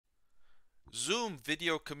Zoom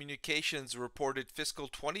Video Communications reported fiscal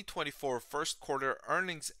 2024 first quarter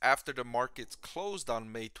earnings after the markets closed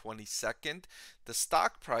on May 22nd. The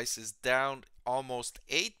stock price is down almost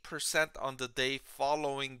 8% on the day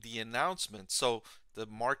following the announcement. So the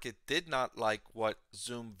market did not like what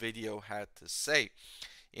Zoom Video had to say.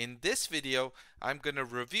 In this video, I'm going to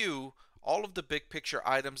review all of the big picture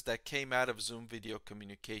items that came out of Zoom Video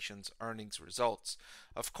Communications earnings results.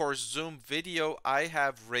 Of course, Zoom Video I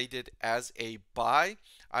have rated as a buy.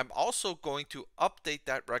 I'm also going to update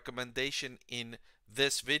that recommendation in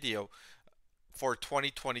this video. For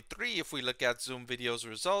 2023, if we look at Zoom Video's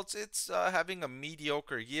results, it's having a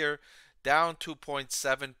mediocre year, down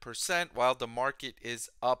 2.7%, while the market is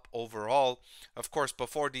up overall. Of course,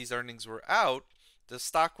 before these earnings were out, the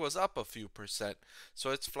stock was up a few percent.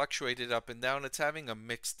 So it's fluctuated up and down. It's having a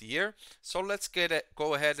mixed year. So let's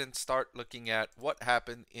go ahead and start looking at what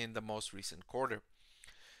happened in the most recent quarter.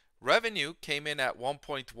 Revenue came in at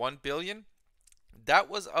 1.1 billion. That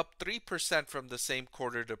was up 3% from the same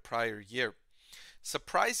quarter the prior year.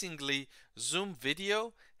 Surprisingly, Zoom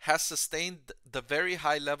Video has sustained the very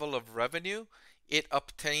high level of revenue it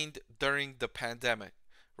obtained during the pandemic.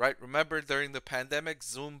 Right? Remember, during the pandemic,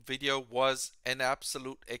 Zoom Video was an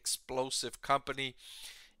absolute explosive company.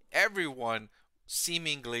 Everyone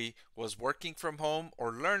seemingly was working from home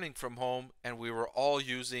or learning from home, and we were all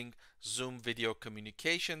using Zoom Video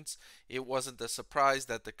Communications. It wasn't a surprise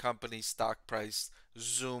that the company's stock price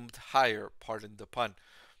zoomed higher, pardon the pun.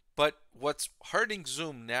 But what's hurting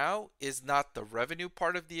Zoom now is not the revenue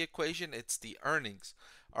part of the equation, it's the earnings.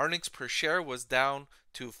 Earnings per share was down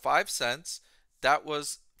to 5 cents. That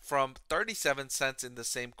was from 37 cents in the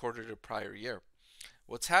same quarter the prior year.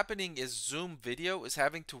 What's happening is Zoom Video is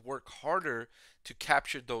having to work harder to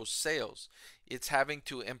capture those sales. It's having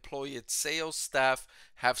to employ its sales staff,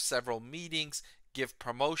 have several meetings, give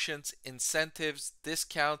promotions, incentives,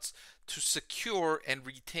 discounts to secure and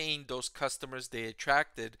retain those customers they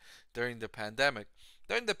attracted during the pandemic.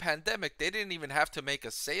 During the pandemic, they didn't even have to make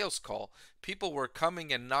a sales call. People were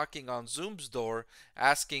coming and knocking on Zoom's door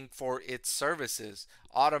asking for its services,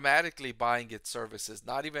 automatically buying its services,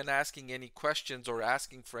 not even asking any questions or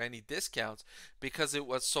asking for any discounts because it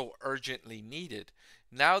was so urgently needed.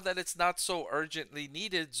 Now that it's not so urgently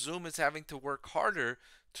needed, Zoom is having to work harder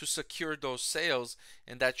to secure those sales,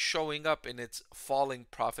 and that's showing up in its falling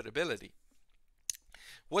profitability.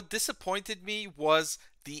 What disappointed me was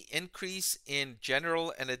the increase in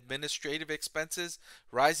general and administrative expenses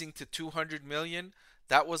rising to 200 million.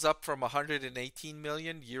 That was up from 118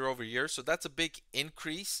 million year over year. So that's a big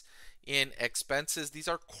increase in expenses. These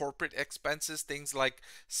are corporate expenses, things like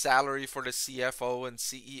salary for the CFO and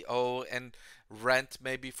CEO and rent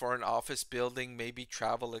maybe for an office building, maybe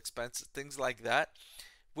travel expenses, things like that,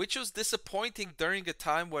 which was disappointing during a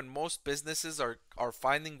time when most businesses are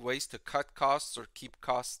finding ways to cut costs or keep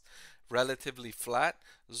costs relatively flat.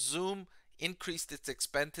 Zoom increased its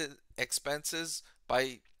expenses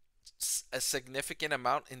by a significant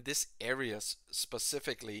amount in this area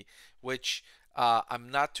specifically, which I'm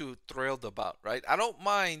not too thrilled about, right? I don't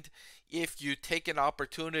mind if you take an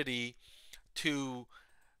opportunity to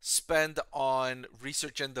spend on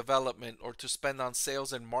research and development or to spend on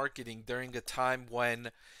sales and marketing during a time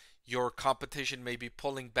when your competition may be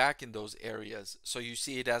pulling back in those areas. So you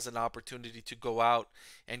see it as an opportunity to go out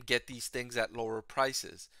and get these things at lower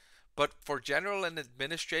prices. But for general and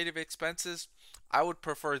administrative expenses, I would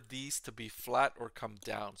prefer these to be flat or come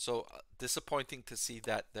down. So disappointing to see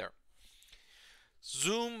that there.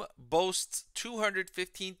 Zoom boasts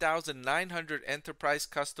 215,900 enterprise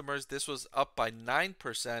customers. This was up by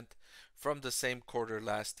 9% from the same quarter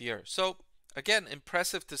last year. So again,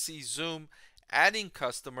 impressive to see Zoom adding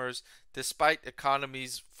customers despite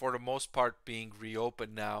economies for the most part being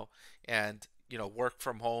reopened now, and work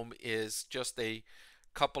from home is just a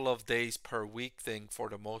couple of days per week thing for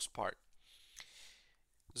the most part.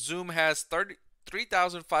 Zoom has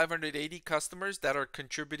 3,580 customers that are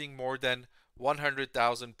contributing more than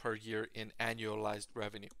 100,000 per year in annualized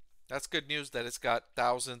revenue. That's good news that it's got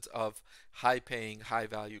thousands of high-paying,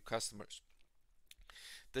 high-value customers.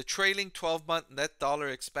 The trailing 12-month net dollar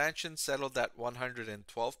expansion settled at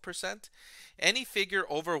 112%. Any figure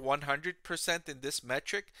over 100% in this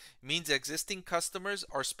metric means existing customers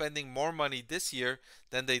are spending more money this year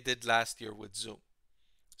than they did last year with Zoom.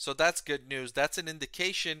 So that's good news. That's an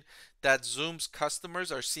indication that Zoom's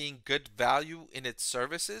customers are seeing good value in its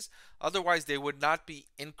services. Otherwise, they would not be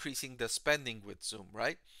increasing the spending with Zoom,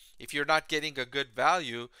 right? If you're not getting a good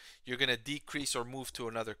value, you're going to decrease or move to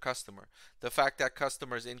another customer. The fact that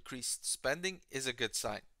customers increased spending is a good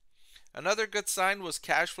sign. Another good sign was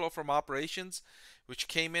cash flow from operations, which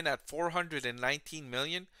came in at 419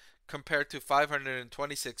 million compared to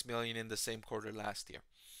 526 million in the same quarter last year.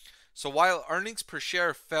 So while earnings per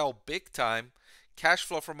share fell big time, cash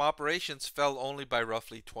flow from operations fell only by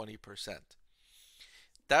roughly 20%.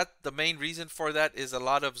 The main reason for that is a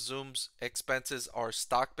lot of Zoom's expenses are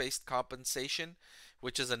stock-based compensation,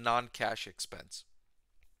 which is a non-cash expense.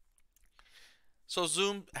 So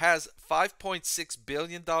Zoom has $5.6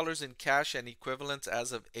 billion in cash and equivalents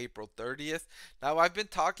as of April 30th. Now, I've been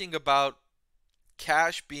talking about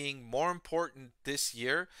cash being more important this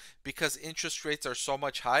year because interest rates are so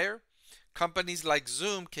much higher. Companies like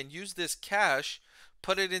Zoom can use this cash,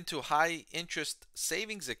 put it into high interest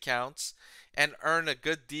savings accounts, and earn a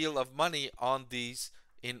good deal of money on these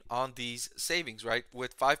savings, right?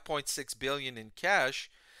 With 5.6 billion in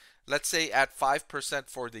cash, let's say at 5%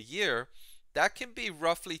 for the year, that can be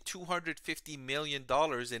roughly $250 million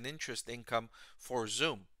in interest income for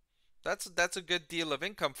Zoom. That's a good deal of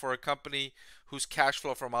income for a company whose cash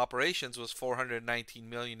flow from operations was 419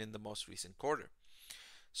 million in the most recent quarter.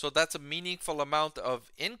 So that's a meaningful amount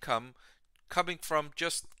of income coming from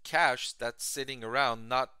just cash that's sitting around,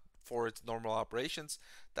 not for its normal operations.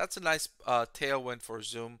 That's a nice tailwind for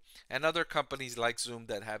Zoom and other companies like Zoom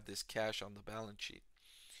that have this cash on the balance sheet.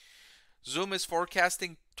 Zoom is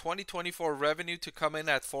forecasting 2024 revenue to come in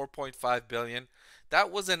at 4.5 billion.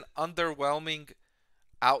 That was an underwhelming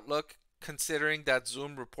outlook considering that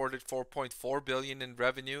Zoom reported 4.4 billion in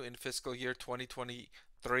revenue in fiscal year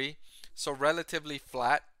 2023. So relatively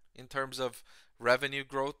flat in terms of revenue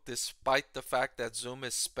growth, despite the fact that Zoom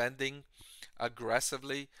is spending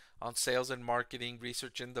aggressively on sales and marketing,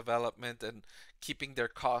 research and development, and keeping their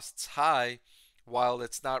costs high. While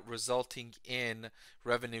it's not resulting in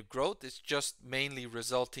revenue growth, it's just mainly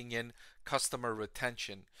resulting in customer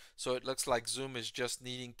retention. So it looks like Zoom is just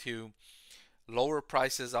needing to lower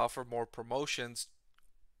prices, offer more promotions,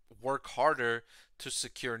 work harder to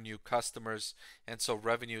secure new customers, and so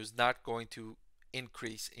revenue is not going to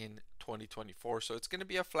increase in 2024. So it's going to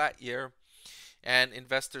be a flat year, and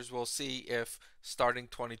investors will see if starting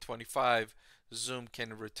 2025 Zoom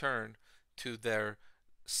can return to their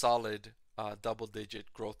solid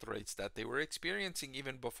double-digit growth rates that they were experiencing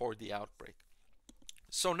even before the outbreak.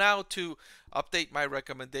 So now to update my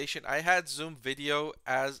recommendation, I had Zoom Video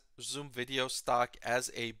stock as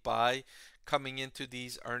a buy coming into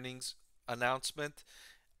these earnings announcement.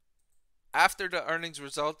 After the earnings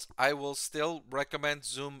results, I will still recommend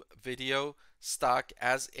Zoom Video stock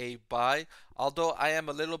as a buy, although I am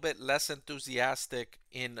a little bit less enthusiastic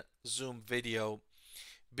in Zoom Video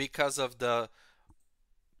because of the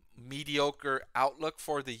mediocre outlook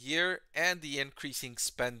for the year and the increasing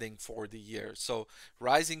spending for the year. So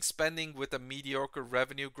rising spending with a mediocre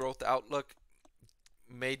revenue growth outlook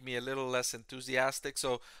made me a little less enthusiastic.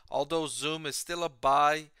 So although Zoom is still a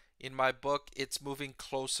buy in my book, it's moving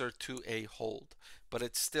closer to a hold, but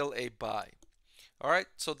it's still a buy. All right,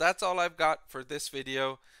 so that's all I've got for this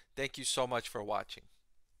video. Thank you so much for watching.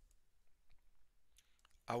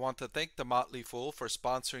 I want to thank the Motley Fool for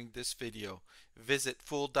sponsoring this video. Visit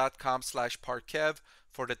fool.com/Parkev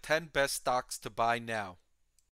for the 10 best stocks to buy now.